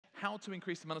how to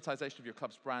increase the monetization of your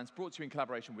club's brands, brought to you in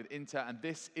collaboration with INTA, and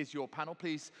this is your panel.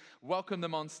 Please welcome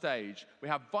them on stage. We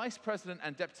have Vice President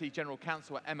and Deputy General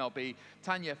Counsel at MLB,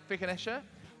 Tanya Fickenssher.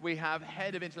 We have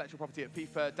Head of Intellectual Property at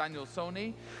FIFA, Daniel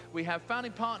Zohny. We have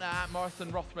Founding Partner at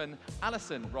Morrison Rothman,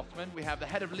 Allison Rothman. We have the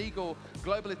Head of Legal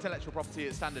Global Intellectual Property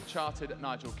at Standard Chartered,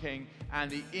 Nigel,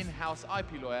 and the in-house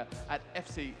IP lawyer at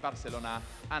FC Barcelona,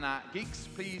 Guix.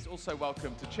 Please also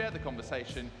welcome to chair the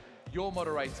conversation, your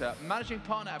moderator, Managing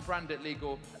Partner at Brandit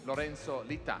Legal, Lorenzo,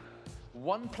 Litta.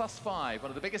 1+5,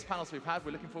 one of the biggest panels we've had.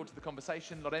 We're looking forward to the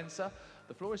conversation. Lorenzo,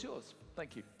 the floor is yours.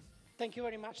 Thank you. Thank you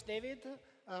very much, David.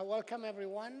 Welcome,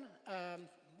 everyone.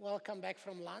 Welcome back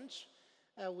from lunch.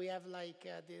 We have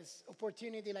this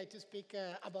opportunity to speak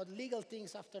about legal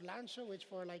things after lunch, which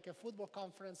for a football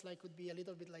conference could be a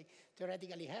little bit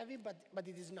theoretically heavy, but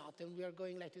it is not, and we are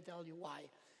going to tell you why.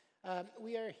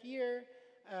 We are here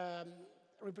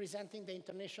representing the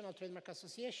International Trademark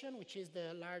Association, which is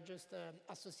the largest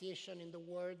association in the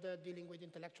world dealing with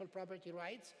intellectual property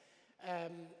rights.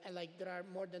 And there are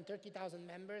more than 30,000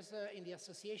 members in the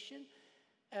association.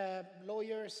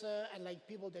 Lawyers and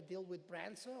people that deal with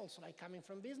brands, also coming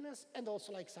from business, and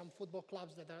also some football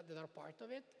clubs that are part of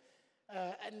it.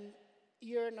 And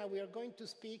here now we are going to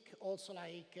speak also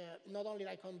not only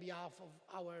on behalf of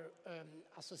our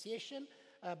association,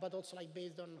 but also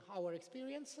based on our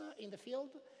experience in the field.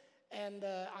 And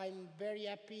I'm very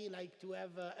happy to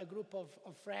have a group of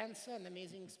friends and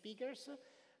amazing speakers.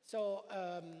 So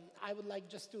I would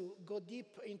just to go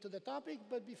deep into the topic,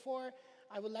 but before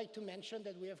I would like to mention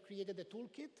that we have created a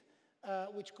toolkit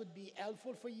which could be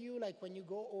helpful for you when you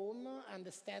go home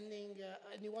understanding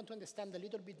and you want to understand a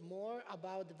little bit more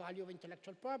about the value of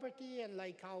intellectual property and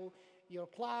how your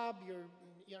club,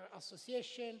 your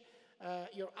association,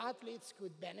 your athletes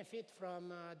could benefit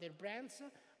from their brands.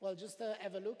 Well, just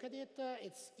have a look at it.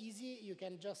 It's easy. You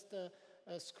can just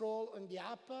scroll on the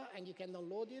app and you can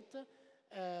download it.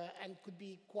 And could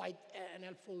be quite an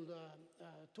helpful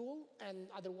tool. And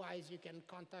otherwise, you can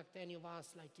contact any of us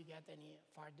to get any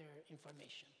further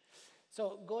information.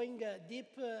 So going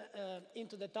deep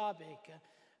into the topic,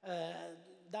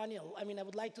 Daniel, I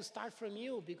would like to start from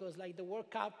you because the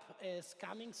World Cup is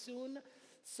coming soon.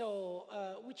 So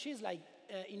which is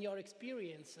in your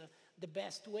experience, the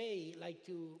best way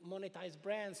to monetize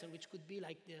brands and which could be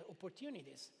the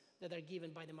opportunities that are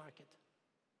given by the market?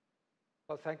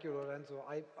 Well, thank you, Lorenzo.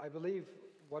 I believe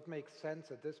what makes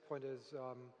sense at this point is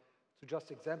to just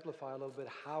exemplify a little bit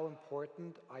how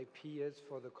important IP is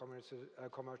for the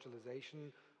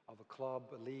commercialization of a club,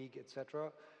 a league,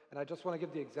 etc. And I just want to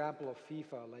give the example of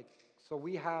FIFA. So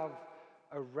we have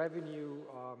a revenue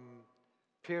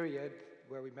period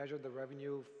where we measure the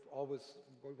revenue, always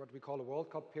what we call a World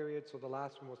Cup period. So the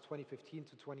last one was 2015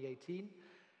 to 2018.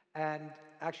 And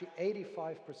actually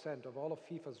 85% of all of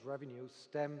FIFA's revenue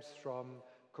stems from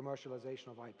commercialization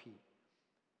of IP.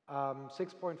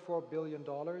 $6.4 billion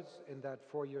in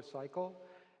that 4-year cycle.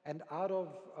 And out of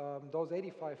those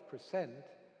 85%,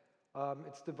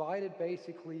 it's divided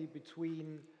basically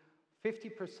between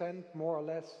 50% more or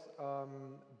less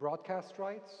broadcast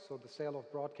rights, so the sale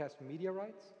of broadcast media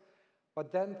rights.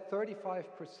 But then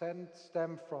 35%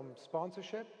 stem from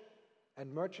sponsorship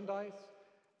and merchandise.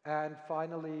 And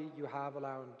finally, you have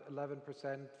around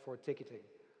 11% for ticketing.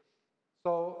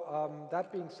 So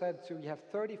that being said, so you have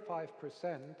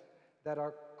 35% that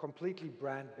are completely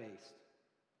brand-based.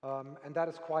 And that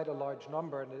is quite a large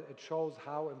number, and it shows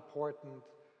how important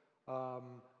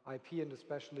IP and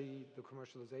especially the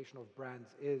commercialization of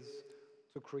brands is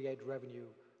to create revenue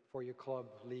for your club,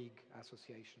 league,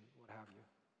 association, what have you.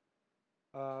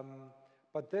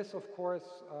 But this, of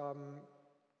course,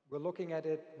 we're looking at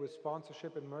it with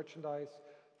sponsorship and merchandise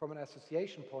from an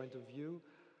association point of view.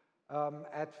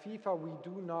 At FIFA, we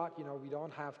do not, we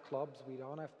don't have clubs, we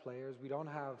don't have players, we don't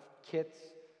have kits.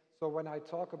 So when I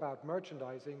talk about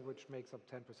merchandising, which makes up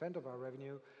 10% of our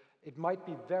revenue, it might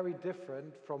be very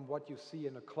different from what you see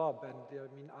in a club.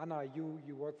 And Anna,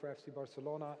 you work for FC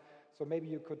Barcelona, so maybe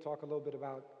you could talk a little bit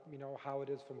about, how it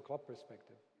is from a club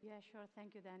perspective. Yeah, sure.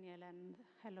 Thank you, Daniel, and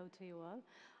hello to you all.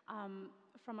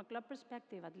 From a club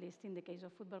perspective, at least in the case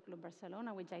of Football Club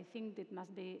Barcelona, which I think it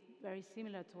must be very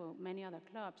similar to many other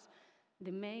clubs,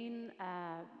 the main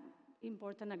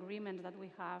important agreements that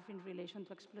we have in relation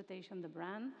to exploitation the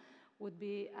brand would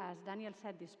be, as Daniel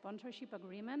said, the sponsorship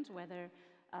agreements, whether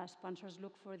sponsors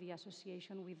look for the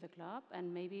association with the club,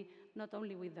 and maybe not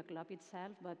only with the club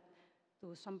itself, but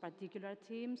to some particular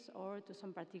teams or to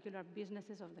some particular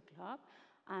businesses of the club.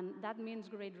 And that means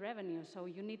great revenue. So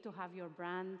you need to have your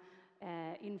brand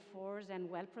enforced and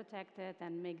well protected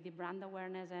and make the brand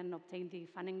awareness and obtain the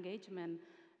fan engagement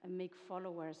make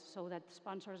followers so that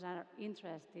sponsors are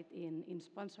interested in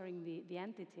sponsoring the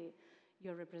entity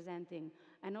you're representing.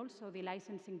 And also the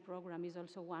licensing program is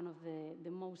also one of the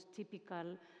most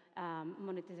typical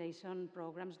monetization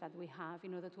programs that we have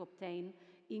in order to obtain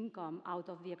income out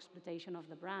of the exploitation of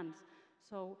the brands.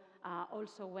 So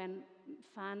also when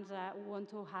fans want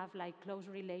to have like close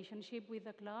relationship with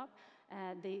the club,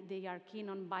 they are keen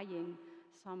on buying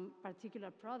some particular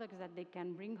products that they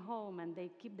can bring home and they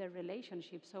keep their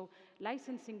relationship. So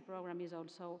licensing program is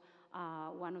also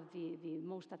one of the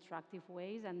most attractive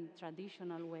ways and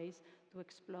traditional ways to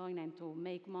exploit and to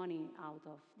make money out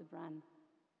of the brand.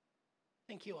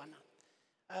 Thank you,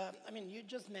 Anna. I mean, you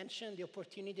just mentioned the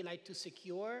opportunity like to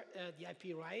secure the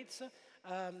IP rights.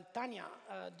 Tanya,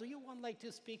 do you want like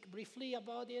to speak briefly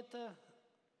about it?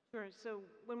 Sure. So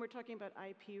when we're talking about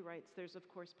IP rights, there's of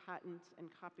course patents and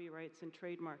copyrights and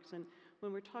trademarks. And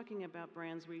when we're talking about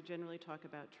brands, we generally talk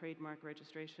about trademark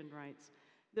registration rights.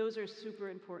 Those are super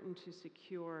important to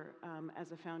secure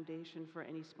as a foundation for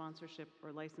any sponsorship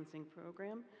or licensing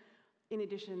program. In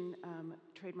addition,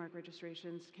 trademark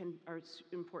registrations are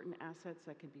important assets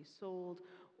that can be sold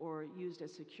or used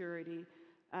as security.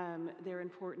 They're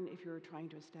important if you're trying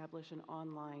to establish an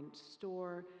online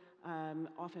store.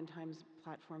 Oftentimes,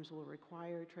 platforms will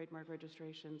require trademark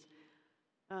registrations.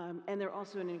 And they're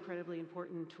also an incredibly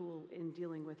important tool in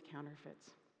dealing with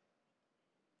counterfeits.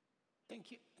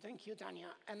 Thank you, Tanya.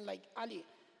 And like Ali,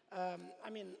 I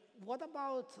mean, what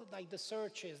about like the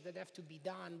searches that have to be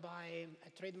done by a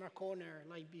trademark owner,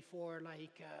 like before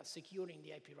like securing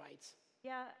the IP rights?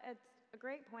 Yeah, it's a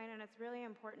great point, and it's really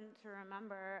important to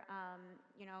remember.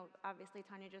 You know, obviously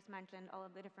Tanya just mentioned all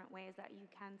of the different ways that you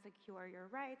can secure your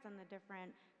rights and the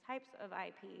different types of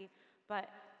IP, but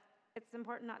it's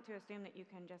important not to assume that you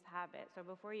can just have it. So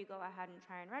before you go ahead and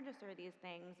try and register these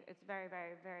things, it's very,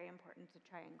 very, very important to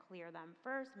try and clear them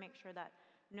first, make sure that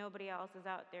nobody else is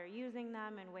out there using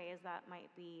them in ways that might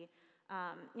be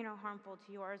you know, harmful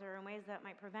to yours or in ways that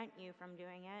might prevent you from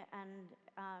doing it. And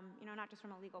you know, not just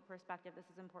from a legal perspective, this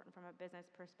is important from a business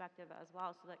perspective as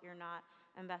well, so that you're not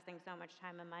investing so much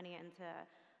time and money into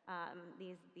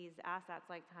these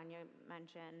assets like Tanya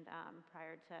mentioned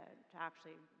prior to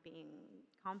actually being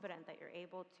confident that you're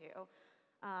able to.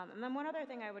 And then one other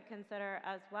thing I would consider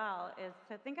as well is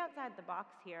to think outside the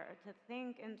box here, to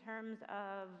think in terms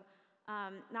of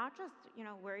not just, you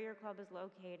know, where your club is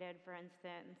located, for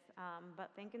instance, but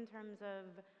think in terms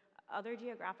of other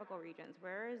geographical regions.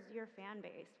 Where is your fan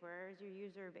base? Where is your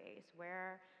user base?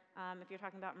 Where, if you're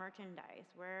talking about merchandise,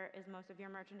 where is most of your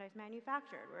merchandise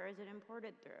manufactured? Where is it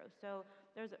imported through? So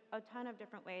there's a ton of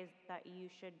different ways that you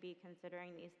should be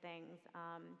considering these things,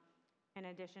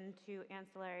 in addition to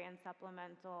ancillary and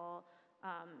supplemental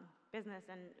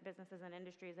businesses and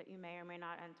industries that you may or may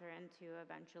not enter into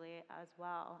eventually as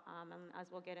well. And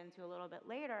as we'll get into a little bit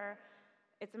later,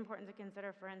 it's important to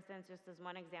consider, for instance, just as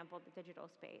one example, the digital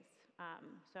space.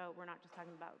 So we're not just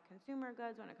talking about consumer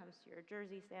goods when it comes to your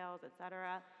jersey sales, et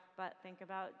cetera, but think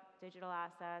about digital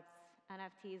assets,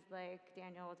 NFTs like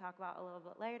Daniel will talk about a little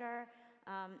bit later,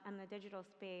 and the digital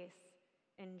space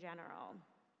in general.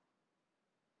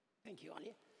 Thank you,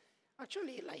 Ali.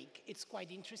 Actually, like, it's quite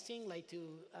interesting, like,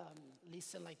 to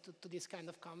listen, like, to this kind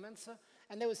of comments.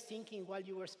 And I was thinking while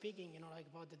you were speaking, you know, like,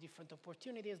 about the different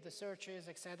opportunities, the searches,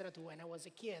 etc. To when I was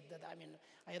a kid, that, I mean,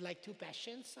 I had, like, two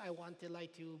passions. I wanted,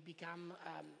 like, to become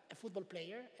a football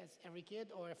player, as every kid,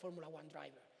 or a Formula One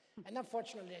driver. And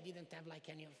unfortunately, I didn't have, like,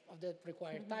 any of the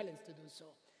required talents to do so.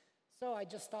 So I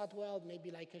just thought, well, maybe,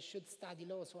 like, I should study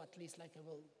law, so at least, like, I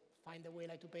will find a way,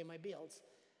 like, to pay my bills.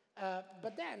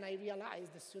 But then I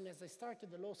realized as soon as I started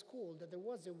the law school that there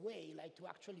was a way like to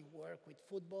actually work with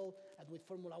football and with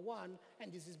Formula One,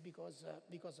 and this is because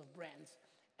of brands.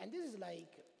 And this is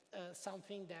like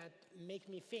something that makes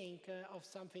me think of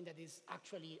something that is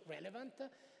actually relevant,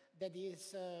 that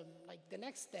is like the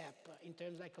next step in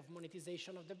terms like of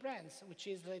monetization of the brands, which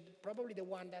is like probably the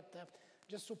one that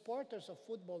just supporters of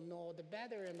football know the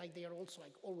better, and like they are also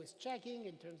like always checking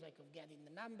in terms like of getting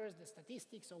the numbers, the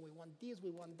statistics. So we want this,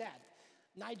 we want that.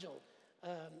 Nigel,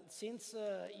 since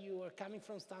you are coming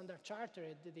from Standard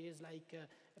Chartered, it is like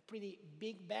a pretty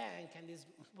big bank, and is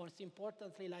most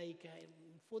importantly like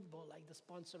in football, like the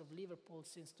sponsor of Liverpool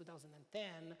since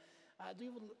 2010.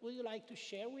 Would you like to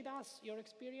share with us your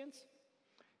experience?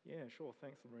 Yeah, sure.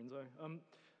 Thanks, Lorenzo.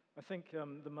 I think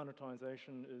the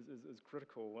monetization is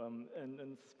critical, and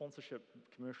the sponsorship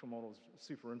commercial model is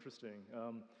super interesting.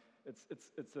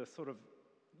 It's a sort of,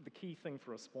 the key thing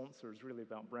for a sponsor is really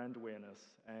about brand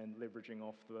awareness and leveraging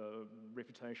off the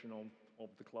reputation of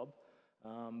the club,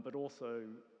 but also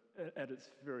at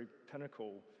its very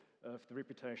pinnacle, if the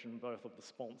reputation both of the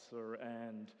sponsor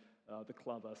and the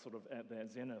club are sort of at their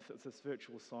zenith, it's this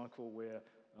virtual cycle where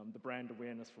the brand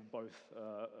awareness for both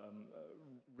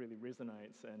really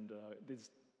resonates, and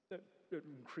it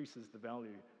increases the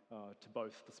value to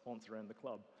both the sponsor and the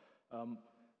club.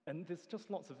 And there's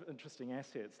just lots of interesting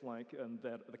assets like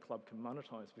that the club can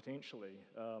monetize potentially.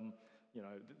 You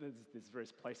know, there's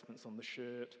various placements on the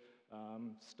shirt,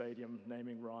 stadium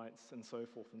naming rights, and so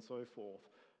forth and so forth.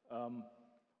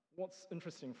 What's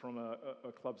interesting from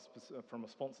from a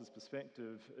sponsor's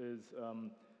perspective is,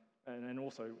 and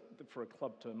also for a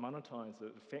club to monetize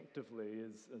it effectively,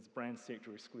 is brand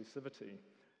sector exclusivity.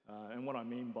 And what I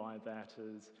mean by that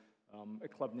is a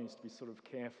club needs to be sort of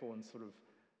careful and sort of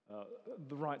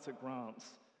the rights it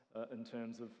grants in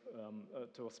terms of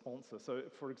to a sponsor. So,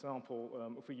 for example,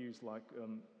 if we use like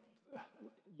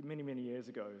many years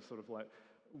ago, sort of like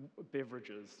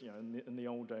beverages, you know, in the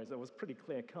old days, it was pretty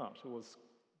clear cut. It was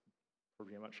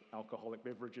pretty much alcoholic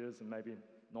beverages and maybe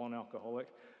non-alcoholic.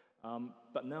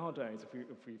 But nowadays,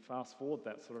 if we fast forward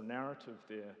that sort of narrative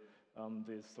there,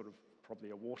 there's sort of probably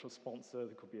a water sponsor,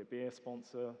 there could be a beer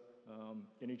sponsor,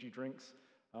 energy drinks.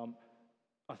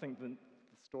 I think the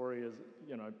story is,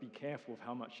 you know, be careful of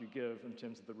how much you give in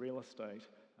terms of the real estate,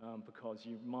 because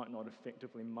you might not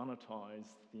effectively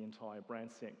monetize the entire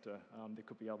brand sector. There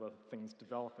could be other things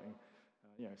developing.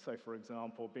 You know, say for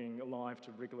example, being alive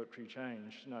to regulatory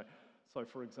change. You know, so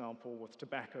for example, with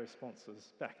tobacco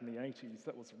sponsors back in the 80s,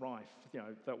 that was rife. You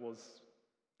know, that was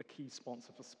a key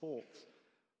sponsor for sports.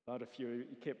 But if you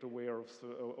kept aware of,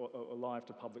 alive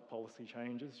to public policy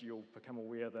changes, you'll become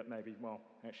aware that maybe, well,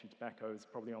 actually tobacco is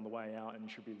probably on the way out and you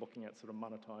should be looking at sort of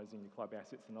monetizing your club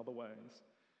assets in other ways.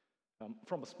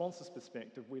 From a sponsor's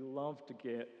perspective, we love to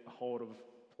get a hold of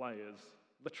players,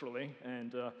 literally,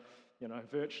 and you know,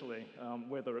 virtually,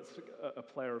 whether it's a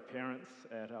player appearance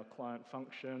at our client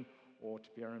function or to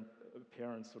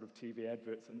appear in sort of TV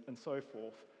adverts and so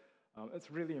forth.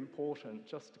 It's really important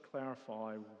just to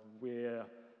clarify where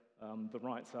the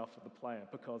rights are for the player,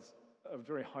 because a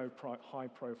very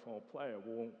high-profile player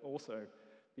will also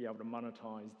be able to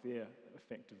monetize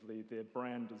effectively their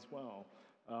brand as well.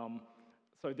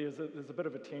 So there's a bit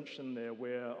of a tension there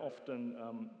where often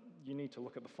you need to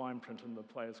look at the fine print in the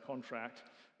player's contract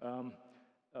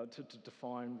to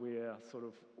define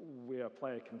where a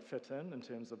player can fit in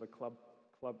terms of a club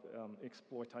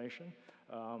exploitation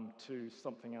to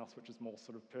something else which is more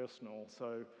sort of personal.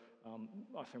 So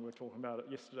I think we were talking about it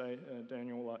yesterday,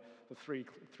 Daniel, like the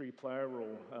three-player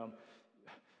rule.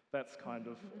 That's kind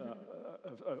of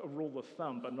a rule of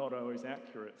thumb, but not always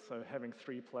accurate. So having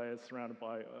 3 players surrounded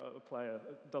by a player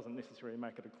doesn't necessarily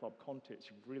make it a club context.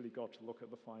 You've really got to look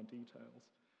at the fine details.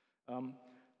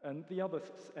 And the other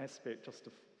aspect, just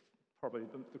to probably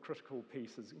the critical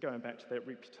piece, is going back to that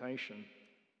reputation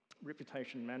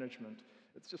management.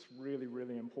 It's just really,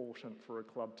 really important for a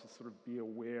club to sort of be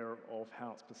aware of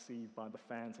how it's perceived by the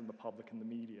fans and the public and the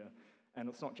media. And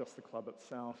it's not just the club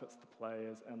itself, it's the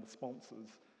players and the sponsors.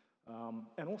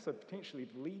 And also potentially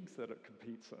the leagues that it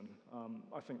competes in.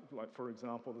 I think, like, for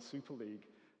example, the Super League,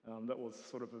 that was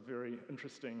sort of a very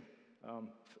interesting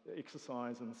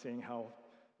exercise in seeing how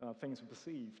things were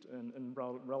perceived in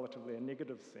relatively a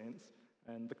negative sense.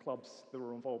 And the clubs that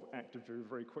were involved acted very,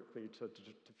 very quickly to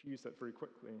diffuse that very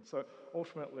quickly. So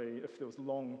ultimately, if there was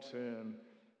long-term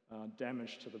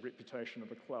damage to the reputation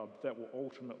of a club, that will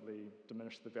ultimately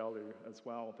diminish the value as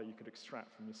well that you could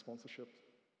extract from your sponsorship.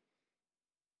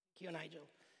 Thank you, Nigel.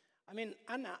 I mean,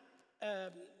 Anna,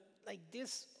 like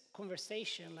this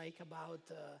conversation, like about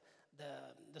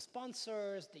the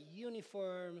sponsors, the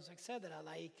uniforms, etc.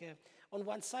 Like on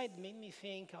one side, made me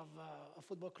think of a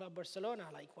football club Barcelona.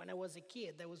 Like when I was a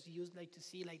kid, I was used like to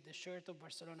see like the shirt of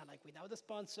Barcelona like without a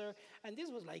sponsor, and this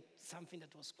was like something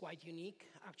that was quite unique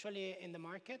actually in the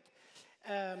market.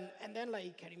 And then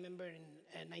like I remember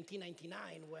in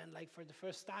 1999 when like for the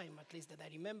first time, at least that I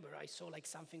remember, I saw like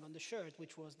something on the shirt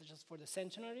which was just for the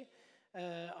centenary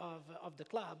of the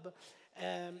club,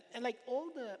 and like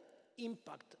all the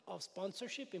impact of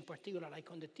sponsorship, in particular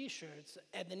like on the t-shirts,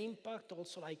 had an impact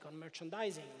also like on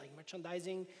merchandising,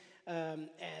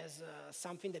 as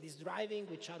something that is driving,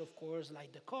 which are of course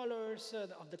like the colors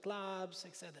of the clubs,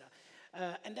 etc.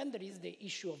 And then there is the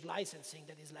issue of licensing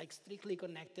that is like strictly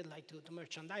connected like to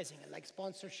merchandising, and like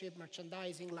sponsorship,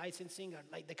 merchandising, licensing are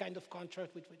like the kind of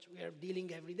contract with which we are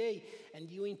dealing every day, and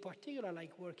you in particular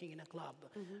like working in a club.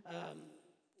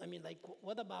 I mean, like,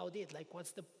 what about it? Like,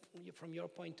 what's from your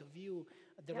point of view,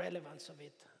 the relevance of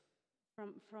it?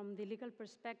 From the legal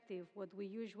perspective, what we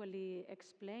usually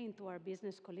explain to our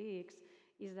business colleagues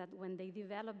is that when they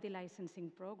develop the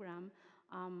licensing program,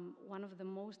 one of the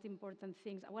most important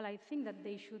things, well, I think that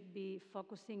they should be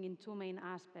focusing in two main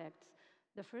aspects.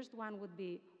 The first one would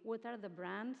be, what are the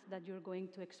brands that you're going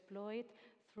to exploit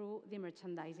through the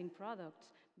merchandising products?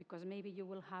 Because maybe you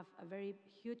will have a very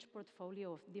huge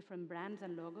portfolio of different brands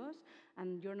and logos,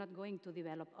 and you're not going to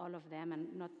develop all of them and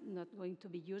not going to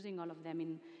be using all of them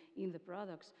in the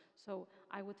products. So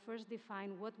I would first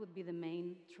define what would be the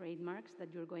main trademarks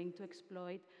that you're going to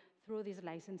exploit through these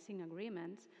licensing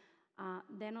agreements.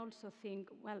 Then also think,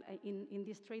 well, in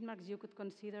these trademarks, you could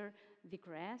consider the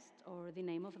crest or the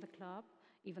name of the club,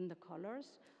 even the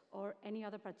colors, or any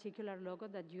other particular logo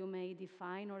that you may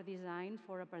define or design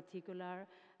for a particular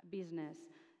business.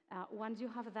 Once you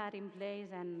have that in place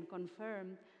and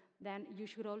confirmed, then you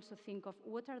should also think of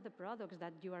what are the products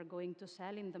that you are going to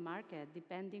sell in the market,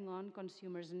 depending on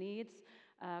consumers' needs,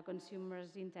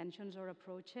 consumers' intentions or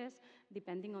approaches,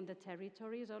 depending on the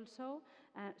territories also.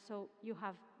 So you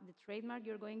have the trademark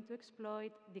you're going to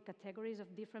exploit, the categories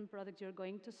of different products you're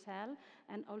going to sell,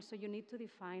 and also you need to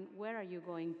define where are you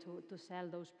going to sell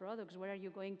those products, where are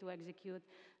you going to execute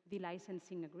the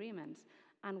licensing agreements.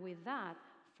 And with that,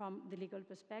 from the legal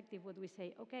perspective, what we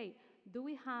say, okay, do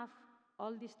we have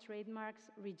all these trademarks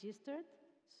registered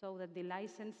so that the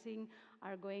licensing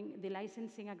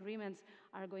agreements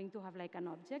are going to have like an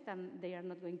object and they are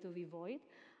not going to be void?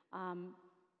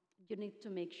 You need to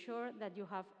make sure that you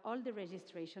have all the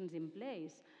registrations in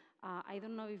place. I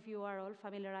don't know if you are all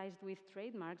familiarized with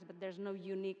trademarks, but there's no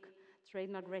unique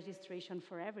trademark registration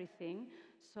for everything.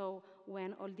 So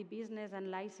when all the business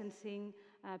and licensing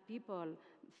people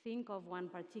think of one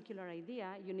particular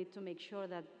idea, you need to make sure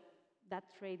that that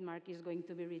trademark is going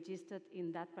to be registered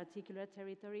in that particular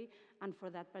territory and for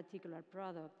that particular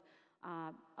product.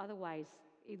 Otherwise,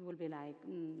 it will be like,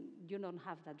 you don't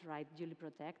have that right duly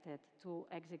protected to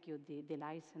execute the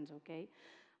license, okay?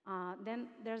 Then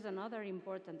there's another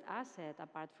important asset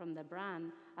apart from the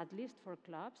brand, at least for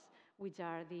clubs, which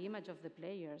are the image of the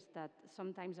players that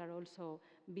sometimes are also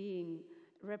being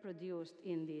reproduced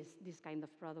in this kind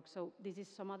of product. So this is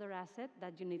some other asset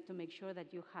that you need to make sure that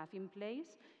you have in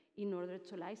place in order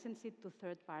to license it to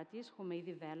third parties who may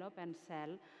develop and sell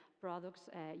products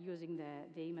using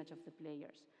the image of the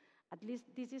players. At least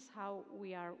this is how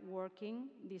we are working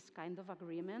these kind of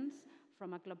agreements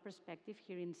from a club perspective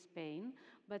here in Spain.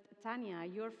 But Tanya,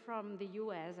 you're from the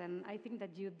US, and I think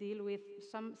that you deal with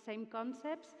some same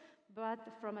concepts, but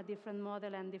from a different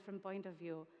model and different point of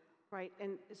view. Right,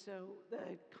 and so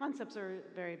the concepts are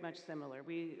very much similar.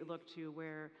 We look to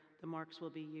where the marks will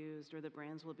be used or the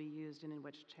brands will be used and in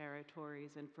which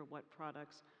territories and for what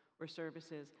products or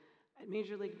services. At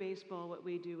Major League Baseball, what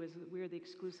we do is we're the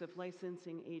exclusive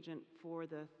licensing agent for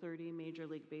the 30 Major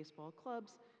League Baseball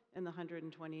clubs and the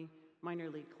 120 minor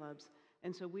league clubs.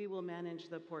 And so we will manage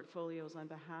the portfolios on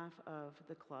behalf of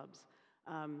the clubs.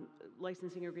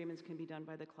 Licensing agreements can be done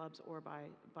by the clubs or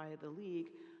by the league,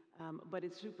 but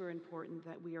it's super important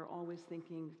that we are always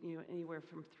thinking, anywhere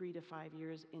from 3 to 5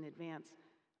 years in advance.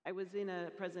 I was in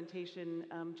a presentation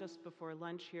just before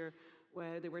lunch here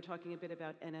where they were talking a bit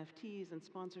about NFTs and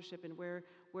sponsorship and where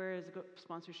is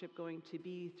sponsorship going to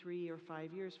be 3 or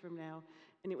 5 years from now.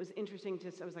 And it was interesting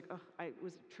I was like, it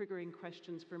was triggering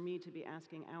questions for me to be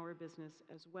asking our business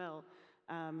as well,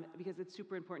 because it's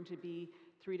super important to be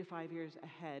 3 to 5 years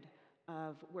ahead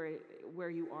of where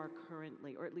you are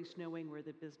currently, or at least knowing where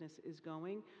the business is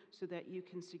going so that you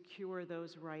can secure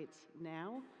those rights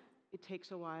now. It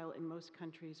takes a while in most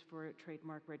countries for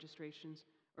trademark registrations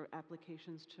or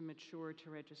applications to mature to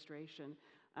registration.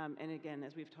 And again,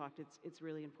 as we've talked, it's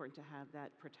really important to have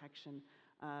that protection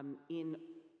in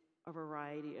a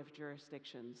variety of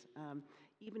jurisdictions.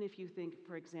 Even if you think,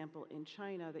 for example, in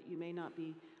China, that you may not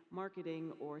be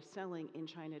marketing or selling in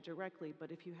China directly,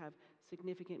 but if you have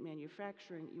significant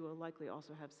manufacturing, you will likely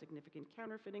also have significant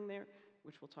counterfeiting there,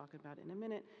 which we'll talk about in a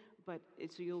minute. But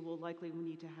so you will likely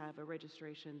need to have a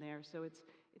registration there. So it's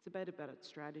a bit about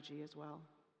strategy as well.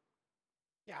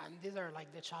 Yeah, and these are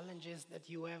like the challenges that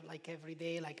you have like every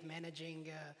day, like managing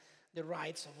the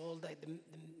rights of all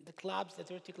the clubs, the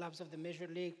 30 clubs of the Major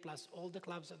League, plus all the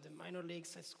clubs of the minor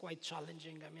leagues. It's quite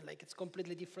challenging. I mean, like it's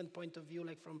completely different point of view,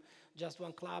 like from just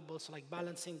one club, also like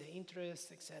balancing the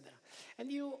interests, etc.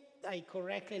 And you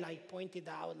correctly like pointed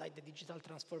out like the digital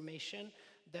transformation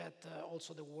that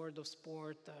also the world of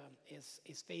sport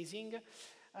is facing.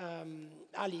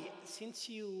 Ali, since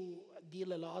you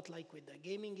deal a lot like with the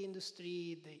gaming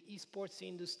industry, the esports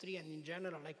industry, and in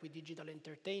general like with digital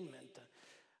entertainment,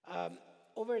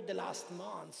 over the last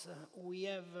months, we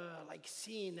have like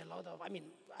seen a lot of, I mean,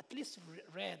 at least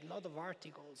read a lot of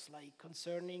articles like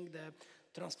concerning the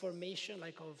transformation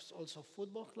like of also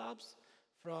football clubs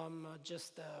from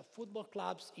just football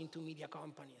clubs into media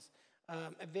companies.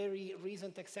 A very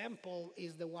recent example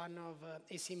is the one of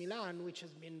AC Milan, which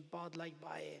has been bought like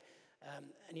by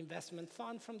an investment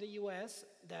fund from the US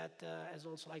that has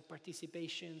also like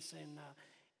participations in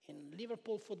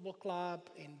Liverpool Football Club,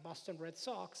 in Boston Red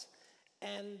Sox.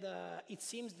 And it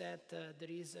seems that there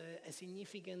is a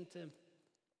significant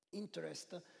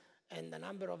interest and a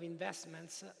number of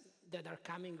investments that are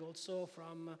coming also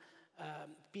from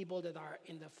people that are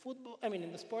in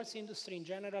the sports industry in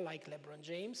general, like LeBron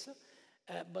James.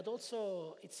 But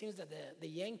also, it seems that the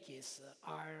Yankees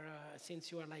are,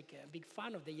 since you are like a big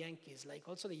fan of the Yankees, like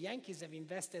also the Yankees have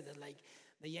invested, like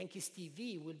the Yankees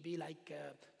TV will be like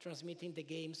transmitting the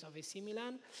games of AC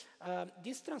Milan.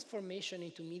 This transformation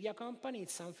into media company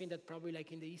is something that probably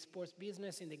like in the esports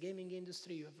business, in the gaming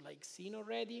industry, you have like seen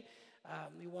already.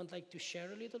 You want like to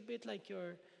share a little bit like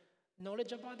your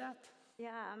knowledge about that?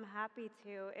 Yeah, I'm happy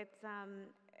to.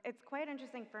 It's quite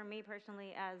interesting for me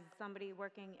personally as somebody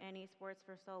working in esports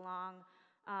for so long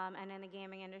and in the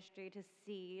gaming industry to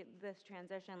see this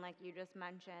transition like you just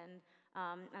mentioned,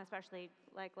 and especially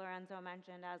like Lorenzo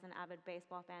mentioned as an avid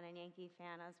baseball fan and Yankee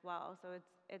fan as well. So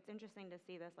it's interesting to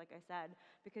see this, like I said,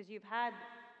 because you've had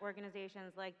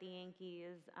organizations like the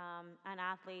Yankees and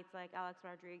athletes like Alex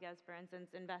Rodriguez, for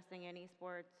instance, investing in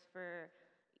esports for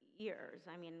years.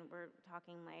 I mean, we're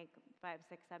talking like 5,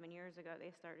 6, 7 years ago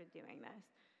they started doing this.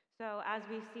 So as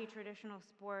we see traditional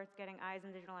sports getting eyes in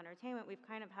digital entertainment, we've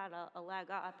kind of had a leg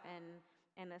up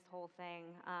in this whole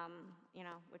thing, you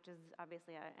know, which is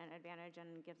obviously an advantage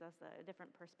and gives us a different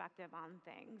perspective on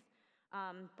things.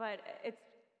 But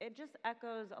it just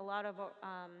echoes a lot of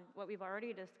what we've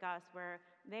already discussed, where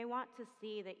they want to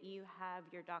see that you have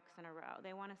your ducks in a row.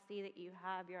 They want to see that you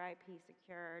have your IP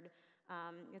secured.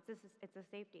 It's a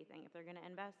safety thing. If they're going to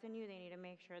invest in you, they need to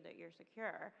make sure that you're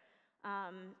secure.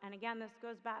 And again, this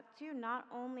goes back to not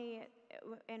only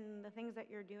in the things that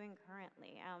you're doing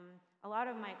currently. A lot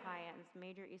of my clients,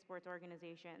 major esports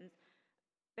organizations,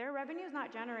 their revenue is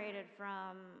not generated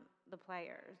from the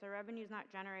players. Their revenue is not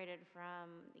generated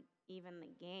from even the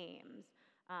games.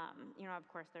 You know, of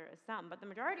course there is some, but the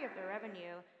majority of their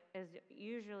revenue is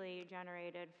usually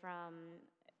generated from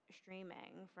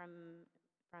streaming, from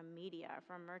media,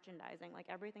 from merchandising, like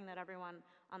everything that everyone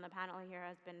on the panel here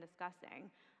has been discussing.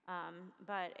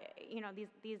 But you know,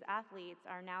 these athletes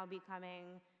are now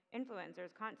becoming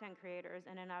influencers, content creators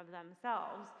in and of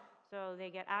themselves. So they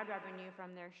get ad revenue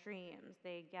from their streams.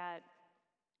 They get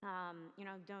you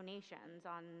know, donations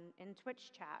in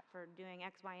Twitch chat for doing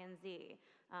X, Y, and Z.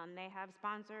 They have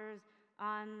sponsors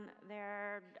on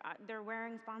they're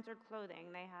wearing sponsored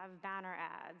clothing. They have banner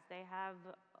ads. They have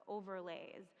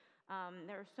overlays.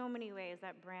 There are so many ways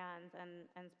that brands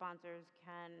and sponsors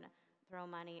can throw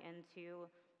money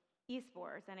into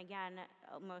esports. And again,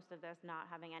 most of this not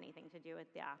having anything to do with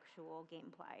the actual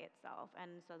gameplay itself.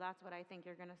 And so that's what I think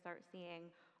you're going to start seeing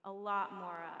a lot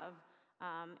more of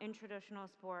in traditional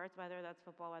sports, whether that's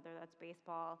football, whether that's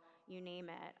baseball, you name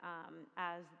it,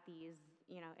 as these,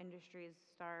 you know, industries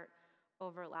start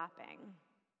overlapping.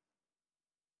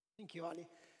 Thank you, Ali.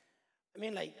 I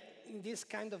mean, like, in this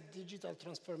kind of digital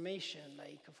transformation,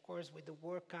 like, of course, with the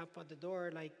World Cup at the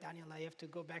door, like, Daniel, I have to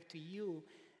go back to you.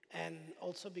 And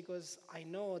also because I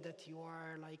know that you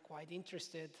are, like, quite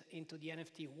interested into the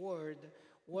NFT world,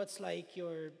 what's, like,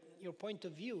 your point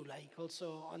of view, like,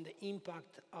 also on the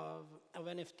impact of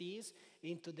NFTs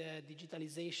into the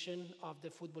digitalization of the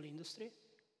football industry?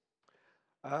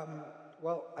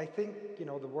 Well, I think, you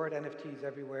know, the word NFT is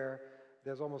everywhere.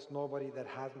 There's almost nobody that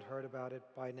hasn't heard about it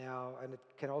by now, and it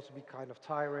can also be kind of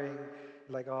tiring,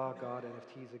 like, oh God,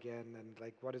 NFTs again, and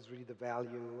like, what is really the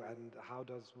value, and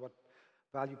what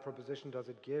value proposition does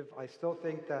it give? I still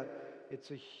think that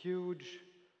it's a huge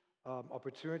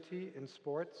opportunity in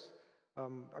sports.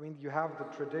 I mean, you have the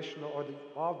traditional or the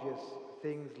obvious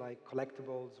things like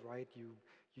collectibles, right? You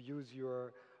use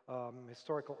your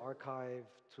historical archive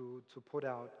to put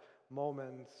out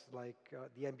moments like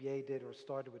the NBA did or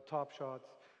started with Top Shots.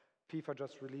 FIFA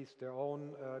just released their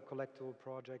own collectible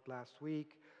project last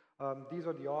week. These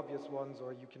are the obvious ones,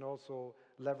 or you can also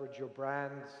leverage your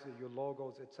brands, your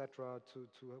logos, etc., to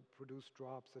produce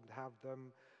drops and have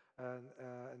them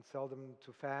and sell them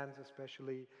to fans,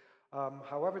 especially.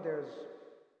 However, there's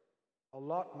a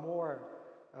lot more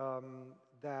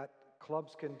that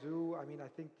clubs can do. I mean, I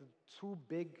think the two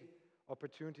big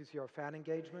opportunities here are fan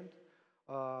engagement.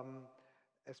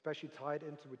 Especially tied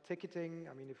into with ticketing.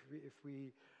 I mean, if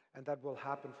we and that will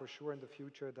happen for sure in the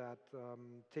future, that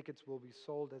tickets will be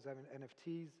sold as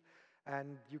NFTs,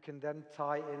 and you can then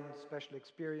tie in special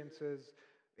experiences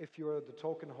if you're the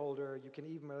token holder, you can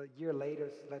even a year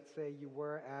later, let's say you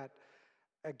were at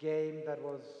a game that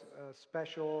was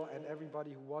special, and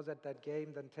everybody who was at that game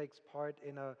then takes part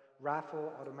in a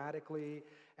raffle automatically,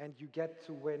 and you get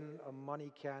to win a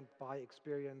money can't buy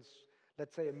experience,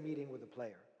 let's say a meeting with a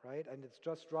player, right? And it's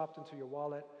just dropped into your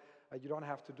wallet. You don't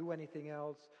have to do anything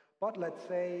else. But let's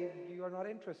say you are not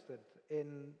interested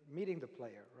in meeting the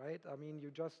player, right? I mean, you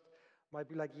just might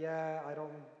be like, yeah, I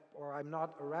don't, or I'm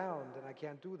not around and I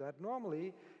can't do that.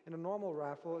 Normally, in a normal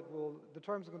raffle, the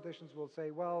terms and conditions will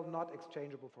say, well, not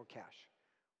exchangeable for cash.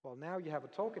 Well, now you have a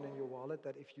token in your wallet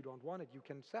that if you don't want it, you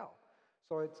can sell.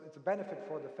 So it's a benefit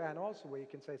for the fan also, where you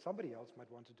can say somebody else might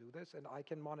want to do this and I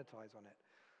can monetize on it.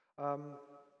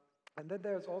 And then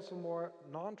there's also more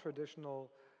non-traditional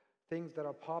things that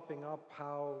are popping up,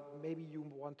 how maybe you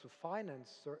want to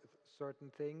finance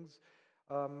certain things.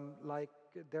 Like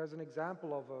there's an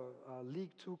example of a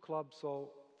League 2 club,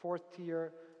 so 4th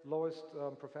tier, lowest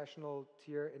professional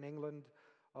tier in England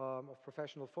of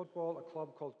professional football, a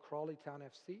club called Crawley Town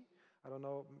FC. I don't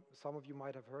know, some of you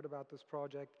might have heard about this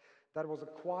project. That was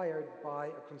acquired by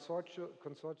a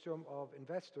consortium of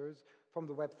investors from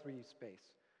the Web3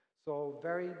 space. So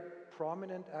very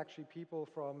prominent, actually, people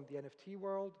from the NFT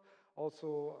world,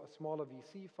 also a smaller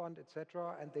VC fund,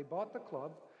 etc. And they bought the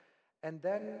club, and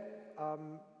then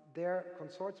their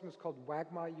consortium is called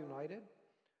WAGMI United,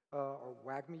 or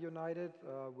WAGMI United.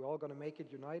 We're all going to make it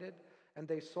united. And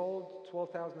they sold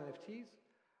 12,000 NFTs.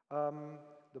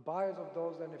 The buyers of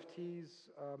those NFTs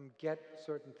get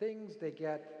certain things. They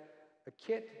get a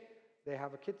kit. They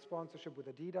have a kit sponsorship with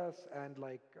Adidas and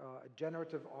like a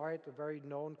generative art, a very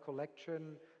known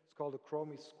collection. It's called a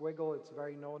Chromie Squiggle. It's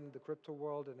very known in the crypto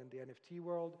world and in the NFT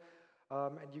world.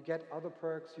 And you get other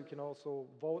perks. You can also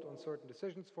vote on certain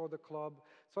decisions for the club.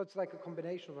 So it's like a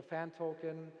combination of a fan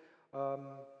token.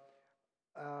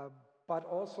 But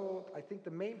also, I think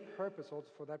the main purpose also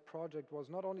for that project was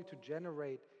not only to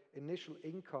generate initial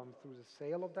income through the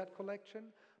sale of that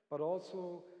collection, but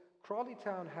also Crawley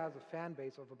Town has a fan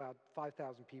base of about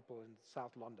 5,000 people in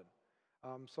South London.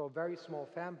 So a very small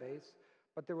fan base.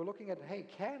 But they were looking at, hey,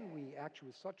 can we actually,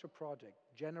 with such a project,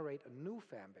 generate a new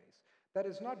fan base that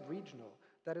is not regional,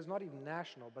 that is not even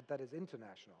national, but that is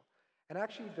international? And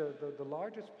actually, the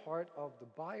largest part of the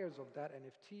buyers of that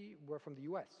NFT were from the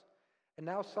US. And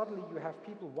now suddenly you have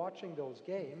people watching those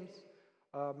games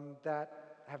that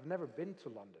have never been to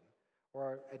London,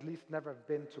 or at least never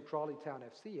been to Crawley Town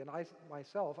FC. And I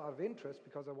myself, out of interest,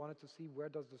 because I wanted to see where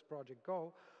does this project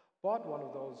go, bought one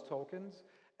of those tokens.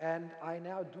 And I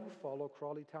now do follow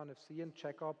Crawley Town FC and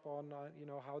check up on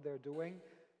how they're doing.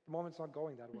 At the moment, it's not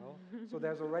going that well. So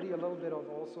there's already a little bit of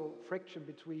also friction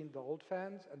between the old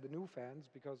fans and the new fans,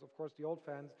 because of course the old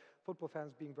fans, football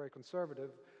fans being very conservative,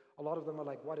 a lot of them are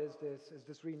like, what is this? Is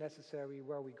this really necessary?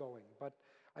 Where are we going? But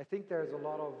I think there's a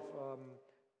lot of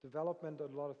development,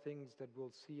 a lot of things that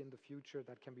we'll see in the future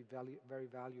that can be very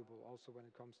valuable also when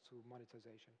it comes to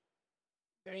monetization.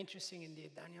 Very interesting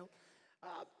indeed, Daniel.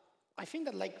 I think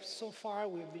that like so far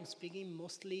we've been speaking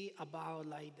mostly about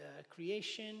like the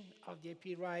creation of the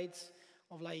IP rights,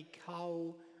 of like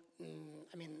how,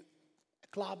 a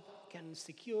club can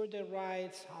secure the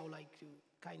rights, how like to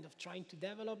kind of trying to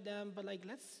develop them. But like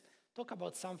let's talk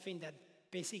about something that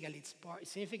basically it's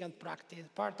significant practice,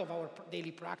 part of our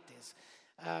daily practice.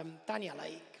 Tanya,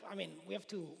 we have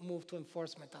to move to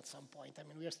enforcement at some point.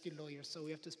 We are still lawyers, so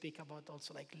we have to speak about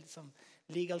also like some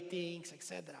legal things,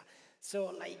 etc.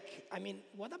 So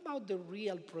what about the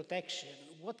real protection?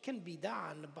 What can be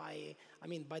done by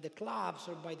the clubs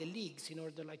or by the leagues in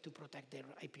order like to protect their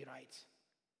IP rights?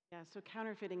 Yeah, so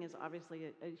counterfeiting is obviously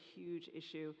a huge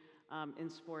issue in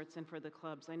sports and for the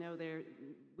clubs. I know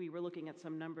we were looking at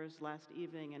some numbers last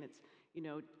evening, and it's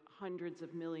hundreds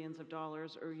of millions of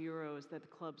dollars or euros that the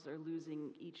clubs are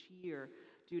losing each year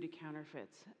due to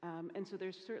counterfeits. And so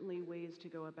there's certainly ways to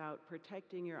go about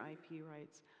protecting your IP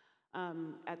rights.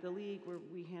 At the league, where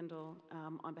we handle,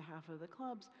 on behalf of the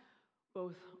clubs,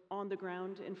 both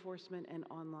on-the-ground enforcement and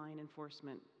online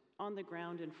enforcement.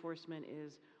 On-the-ground enforcement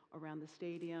is around the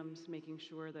stadiums, making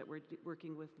sure that we're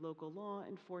working with local law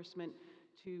enforcement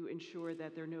to ensure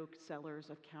that there are no sellers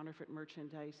of counterfeit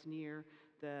merchandise near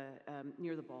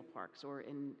the ballparks or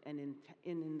in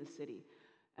the city.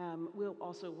 We'll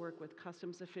also work with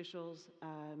customs officials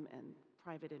and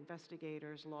private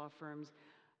investigators, law firms,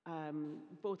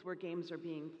 both where games are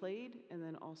being played and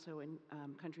then also in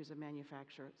countries of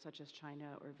manufacture, such as China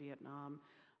or Vietnam,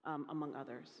 among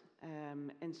others.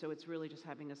 And so it's really just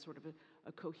having a sort of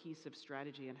a cohesive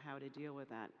strategy on how to deal with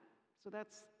that. So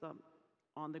that's the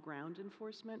on-the-ground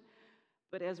enforcement.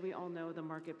 But as we all know, the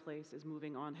marketplace is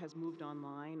moving on, has moved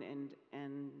online,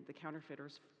 and the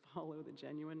counterfeiters follow the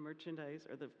genuine merchandise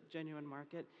or the genuine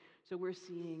market. So we're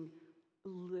seeing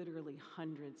literally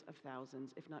hundreds of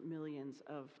thousands, if not millions,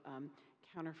 of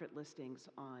counterfeit listings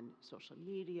on social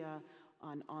media,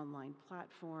 on online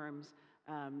platforms.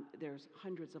 There's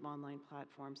hundreds of online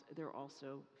platforms. There are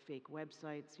also fake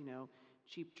websites, you know,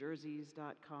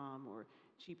 cheapjerseys.com or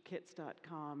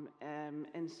cheapkits.com.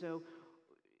 And so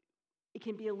it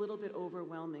can be a little bit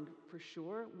overwhelming for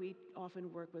sure. We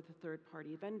often work with a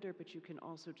third-party vendor, but you can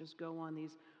also just go on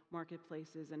these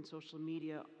marketplaces and social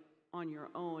media on your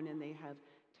own, and they have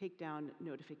takedown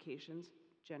notifications.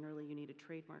 Generally, you need a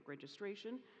trademark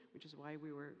registration, which is why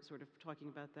we were sort of talking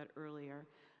about that earlier.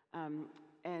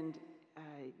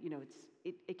 You know,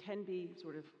 it can be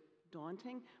sort of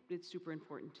daunting, but it's super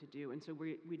important to do, and so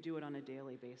we do it on a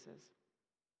daily basis.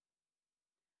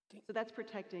 So that's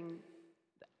protecting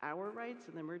our rights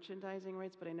and the merchandising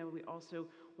rights, but I know we also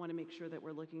want to make sure that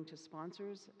we're looking to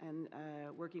sponsors and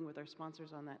working with our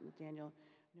sponsors on that. And Daniel,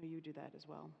 I know you do that as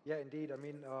well. Yeah, indeed. I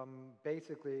mean,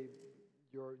 basically,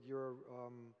 you're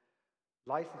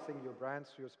licensing your brands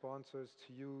to your sponsors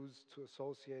to use, to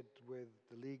associate with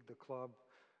the league, the club,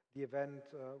 the event,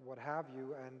 what have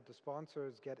you, and the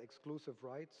sponsors get exclusive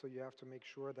rights, so you have to make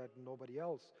sure that nobody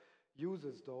else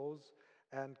uses those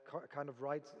and kind of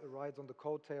rides on the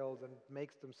coattails and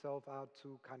makes themselves out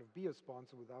to kind of be a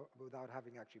sponsor without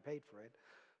having actually paid for it.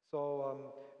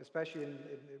 So especially in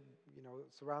you know,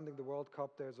 surrounding the World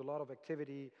Cup, there's a lot of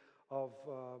activity of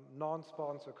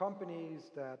non-sponsor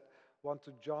companies that want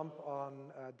to jump on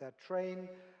that train,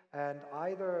 and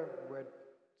either it's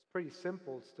pretty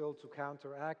simple still to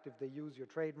counteract if they use your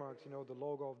trademarks, you know, the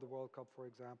logo of the World Cup, for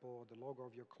example, or the logo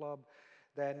of your club,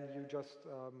 then you just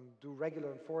do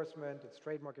regular enforcement. It's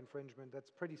trademark infringement. That's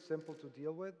pretty simple to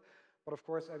deal with. But of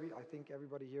course, I think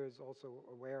everybody here is also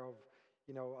aware of,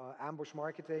 you know, ambush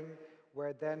marketing,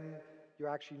 where then you're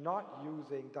actually not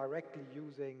directly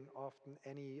using often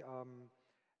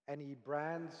any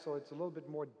brands. So it's a little bit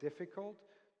more difficult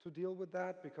to deal with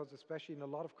that, because especially in a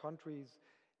lot of countries,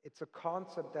 it's a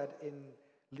concept that in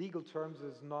legal terms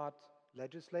is not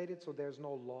legislated, so there's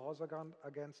no laws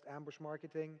against ambush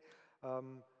marketing.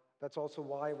 That's also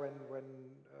why when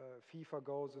FIFA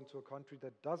goes into a country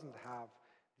that doesn't have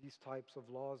these types of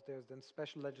laws, there's then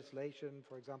special legislation.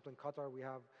 For example, in Qatar, we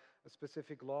have a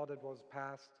specific law that was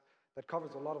passed that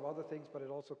covers a lot of other things, but it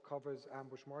also covers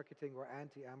ambush marketing or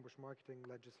anti-ambush marketing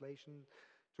legislation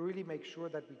to really make sure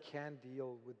that we can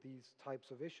deal with these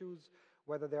types of issues,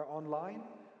 whether they're online,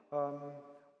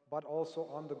 but also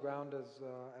on the ground,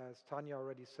 as Tanya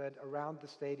already said, around the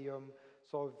stadium.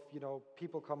 So if, you know,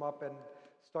 people come up and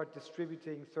start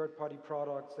distributing third-party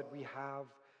products that we have,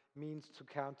 means to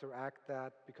counteract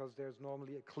that, because there's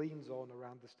normally a clean zone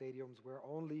around the stadiums where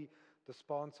only the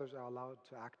sponsors are allowed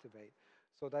to activate.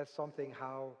 So that's something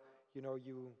how, you know,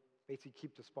 you basically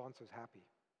keep the sponsors happy.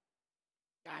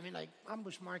 Yeah, I mean, like,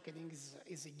 ambush marketing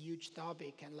is a huge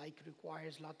topic and, like,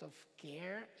 requires a lot of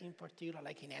care, in particular,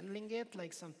 like, in handling it,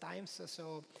 like, sometimes.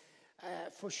 So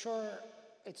for sure,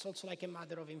 it's also like a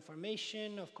matter of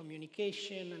information, of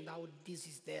communication, and how this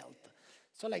is dealt.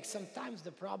 So, like, sometimes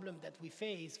the problem that we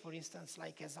face, for instance,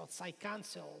 like as outside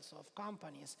counsels of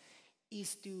companies,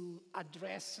 is to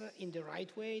address in the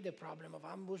right way the problem of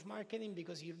ambush marketing,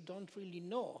 because you don't really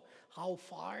know how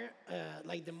far,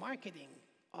 like, the marketing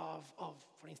of,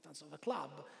 for instance, of a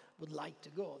club would like to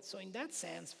go. So in that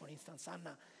sense, for instance,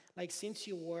 Anna, like, since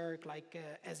you work like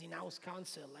as in-house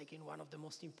counsel, like in one of the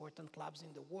most important clubs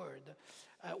in the world,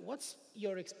 what's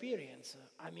your experience?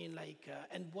 I mean, like,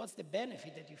 and what's the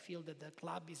benefit that you feel that the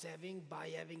club is having by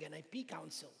having an IP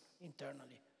counsel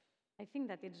internally? I think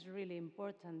that it's really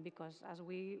important because, as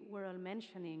we were all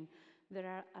mentioning, there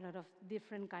are a lot of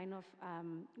different kind of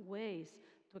ways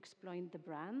to exploit the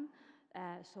brand.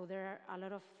 So there are a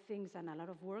lot of things and a lot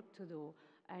of work to do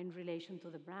in relation to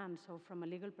the brand. So from a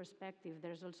legal perspective,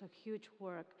 there's also huge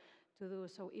work to do.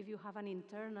 So if you have an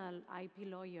internal IP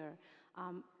lawyer,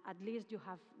 at least you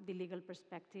have the legal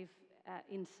perspective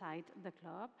inside the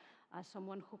club,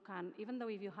 someone who can, even though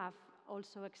if you have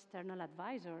also external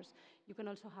advisors, you can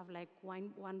also have like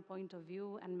one point of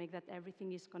view and make that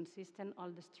everything is consistent, all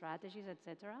the strategies,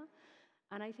 etc.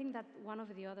 And I think that one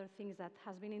of the other things that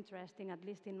has been interesting, at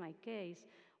least in my case,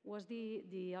 was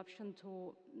the option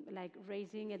to like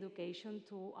raising education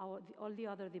to all the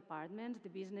other departments, the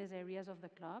business areas of the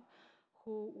club,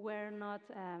 who were not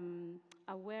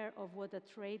aware of what a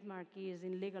trademark is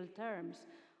in legal terms.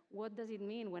 What does it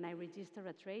mean when I register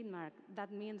a trademark?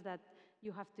 That means that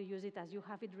you have to use it as you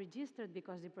have it registered,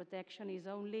 because the protection is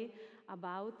only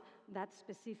about that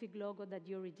specific logo that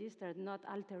you registered, not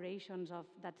alterations of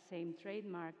that same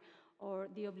trademark, or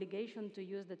the obligation to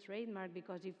use the trademark,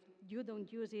 because if you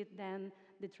don't use it, then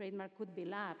the trademark could be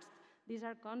lapsed. These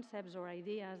are concepts or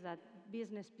ideas that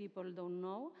business people don't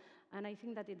know, and I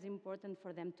think that it's important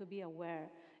for them to be aware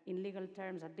in legal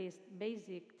terms, at least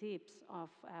basic tips of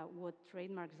what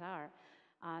trademarks are.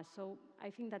 So I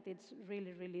think that it's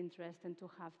really, really interesting to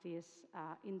have this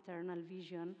internal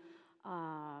vision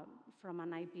from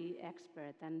an IP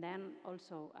expert. And then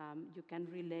also you can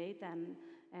relate and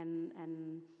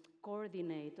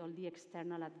coordinate all the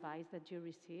external advice that you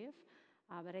receive.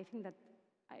 But I think that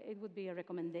it would be a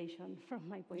recommendation from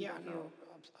my point of view.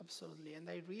 Yeah, absolutely. And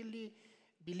I really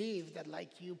believe that,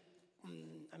 like you,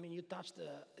 I mean, you touched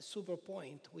a super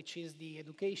point, which is the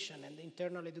education and the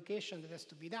internal education that has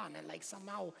to be done. And like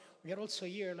somehow we are also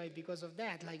here, like because of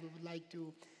that, like we would like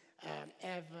to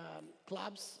have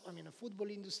clubs, I mean, a football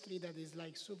industry that is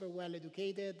like super well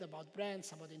educated about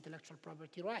brands, about intellectual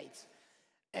property rights.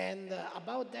 And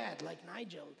about that, like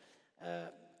Nigel,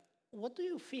 what do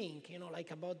you think, you know,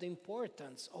 like about the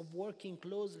importance of working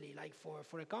closely, like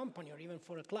for a company or even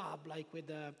for a club, like with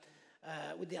the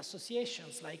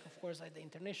associations, like of course like the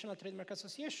International Trademark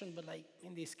Association, but like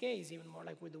in this case, even more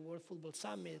like with the World Football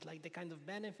Summit, like the kind of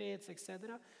benefits,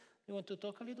 etc. You want to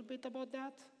talk a little bit about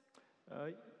that?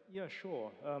 Yeah,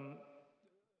 sure.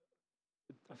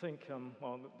 I think,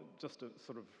 well, just to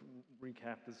sort of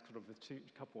recap, there's sort of a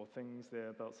couple of things there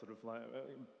about sort of like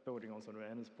building on sort of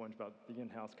Anna's point about the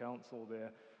in-house counsel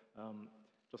there,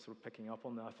 just sort of picking up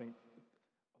on that. I think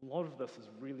a lot of this is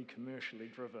really commercially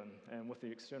driven, and with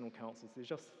the external counsels,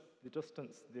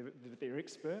 they're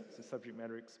experts, they're subject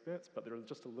matter experts, but they're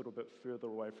just a little bit further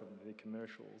away from the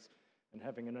commercials. And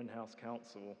having an in-house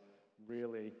counsel,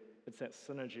 really, it's that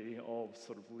synergy of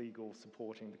sort of legal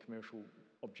supporting the commercial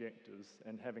objectives,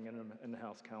 and having an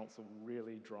in-house counsel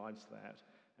really drives that,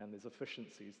 and there's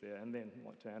efficiencies there. And then,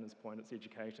 like to Anna's point, it's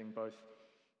educating both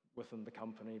within the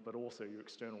company, but also your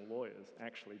external lawyers.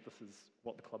 Actually, this is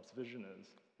what the club's vision is.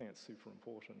 I think it's super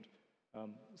important.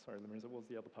 Sorry, Lorenzo, what was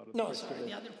the other part of the question? No, sorry,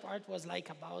 the other part was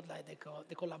like about like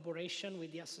the collaboration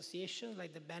with the association,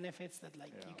 like the benefits that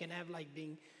like you can have, like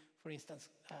being, for instance,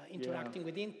 interacting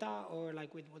with INTA or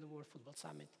like with the World Football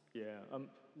Summit. Yeah,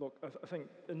 look, I think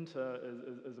INTA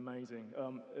is amazing.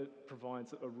 It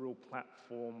provides a real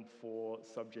platform for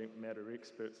subject matter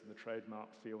experts in the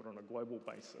trademark field on a global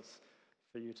basis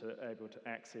for you to able to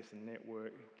access and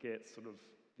network, get sort of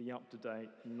the up-to-date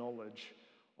knowledge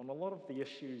on a lot of the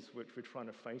issues which we're trying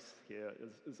to face here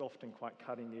is often quite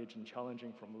cutting edge and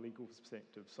challenging from a legal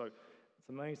perspective. So it's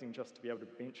amazing just to be able to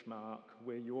benchmark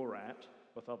where you're at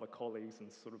with other colleagues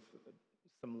in sort of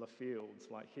similar fields.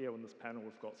 Like here on this panel,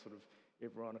 we've got sort of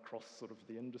everyone across sort of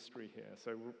the industry here.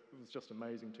 So it was just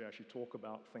amazing to actually talk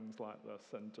about things like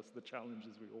this and just the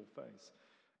challenges we all face.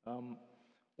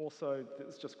 Also,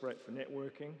 it's just great for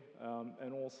networking,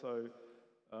 and also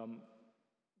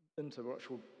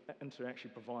INTA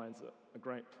actually provides a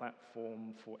great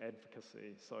platform for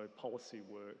advocacy, so policy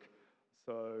work.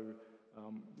 So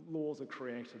laws are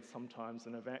created sometimes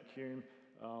in a vacuum,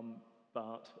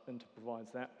 but INTA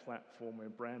provides that platform where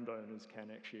brand owners can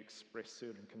actually express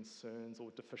certain concerns or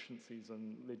deficiencies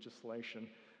in legislation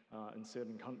in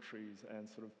certain countries and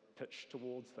sort of pitch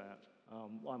towards that.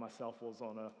 I myself was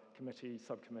on a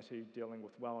subcommittee dealing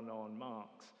with well-known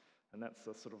marks, and that's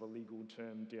a sort of a legal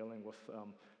term dealing with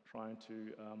trying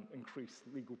to increase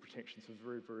legal protections for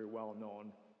very, very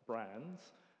well-known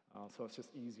brands. So it's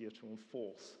just easier to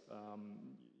enforce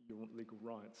your legal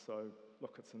rights. So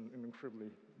look, it's an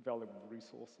incredibly valuable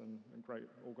resource and a great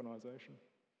organization.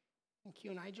 Thank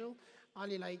you, Nigel.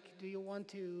 Ali, like, do you want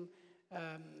to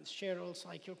share also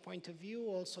like your point of view,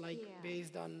 also like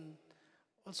based on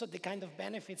also the kind of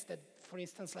benefits that, for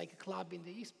instance, like a club in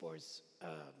the esports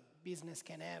business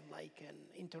can have, like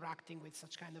interacting with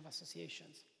such kind of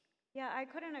associations? Yeah, I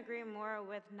couldn't agree more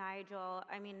with Nigel.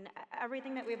 I mean,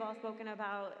 everything that we've all spoken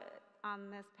about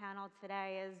on this panel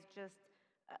today is just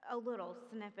a little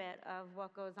snippet of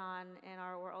what goes on in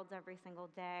our worlds every single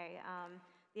day.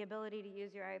 The ability to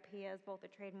use your IP as both a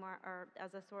trademark or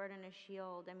as a sword and a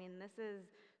shield. I mean, this is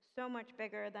so much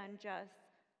bigger than just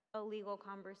a legal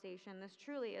conversation. This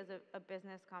truly is a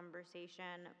business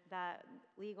conversation that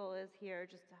legal is here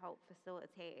just to help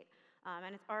facilitate.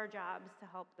 And it's our jobs to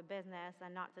help the business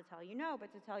and not to tell you no,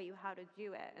 but to tell you how to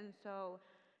do it. And so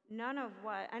none of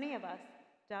what any of us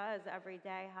does every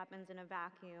day happens in a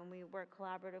vacuum. We work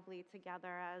collaboratively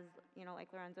together as, you know,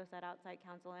 like Lorenzo said, outside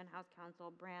counsel, in-house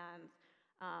counsel, brands,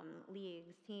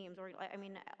 leagues, teams, or I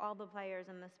mean, all the players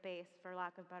in the space, for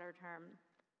lack of a better term.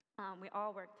 We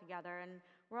all work together, and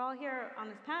we're all here on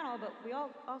this panel, but we all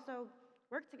also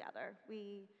work together.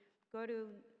 We go to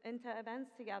INTA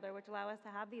events together, which allow us to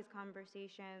have these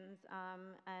conversations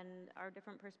and our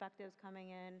different perspectives coming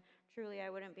in. Truly, I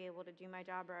wouldn't be able to do my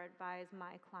job or advise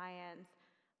my clients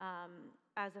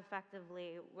as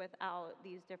effectively without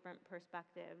these different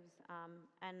perspectives.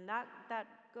 And that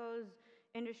goes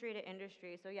industry to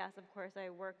industry. So yes, of course, I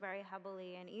work very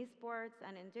heavily in esports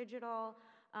and in digital,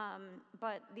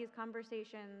 but these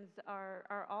conversations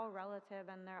are all relative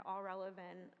and they're all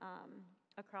relevant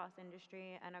across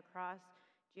industry and across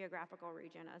geographical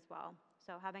region as well.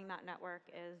 So having that network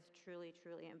is truly,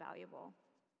 truly invaluable.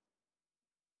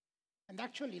 And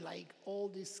actually, like, all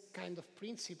these kind of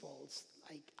principles,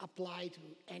 like, apply to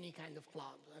any kind of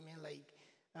club. I mean, like,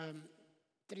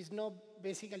 there is no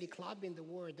basically club in the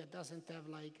world that doesn't have,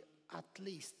 like, at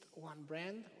least one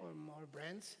brand or more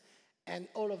brands, and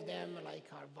all of them, like,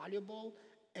 are valuable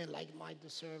and, like, might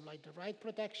deserve, like, the right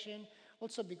protection.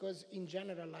 Also because, in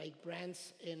general, like,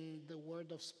 brands in the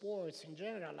world of sports, in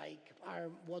general, like, are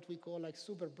what we call, like,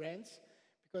 super brands.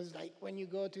 Because, like, when you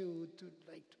go to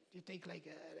like, you take, like,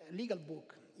 a legal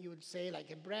book, you would say, like,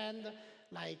 a brand,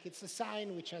 like, it's a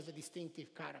sign which has a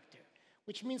distinctive character,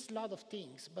 which means a lot of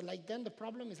things. But, like, then the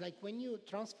problem is, like, when you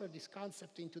transfer this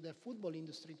concept into the football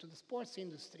industry, into the sports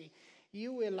industry,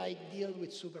 you will, like, deal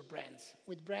with super brands,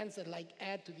 with brands that, like,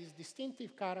 add to this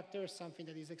distinctive character something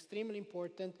that is extremely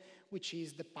important, which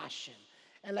is the passion.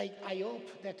 And, like, I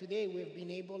hope that today we've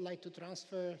been able, like, to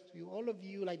transfer to all of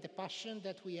you, like, the passion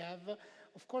that we have,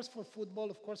 of course for football,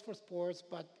 of course for sports,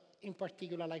 but in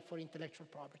particular, like, for intellectual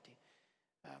property.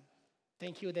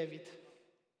 Thank you, David.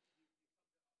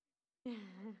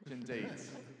 Indeed.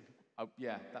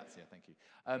 Yeah, thank you.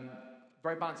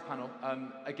 Very balanced panel.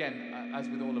 Again, as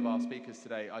with all of our speakers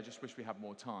today, I just wish we had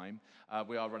more time.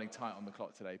 We are running tight on the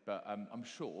clock today, but I'm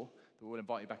sure that we'll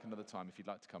invite you back another time if you'd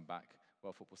like to come back.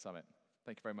 World Football Summit.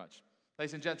 Thank you very much.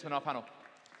 Ladies and gentlemen, our panel.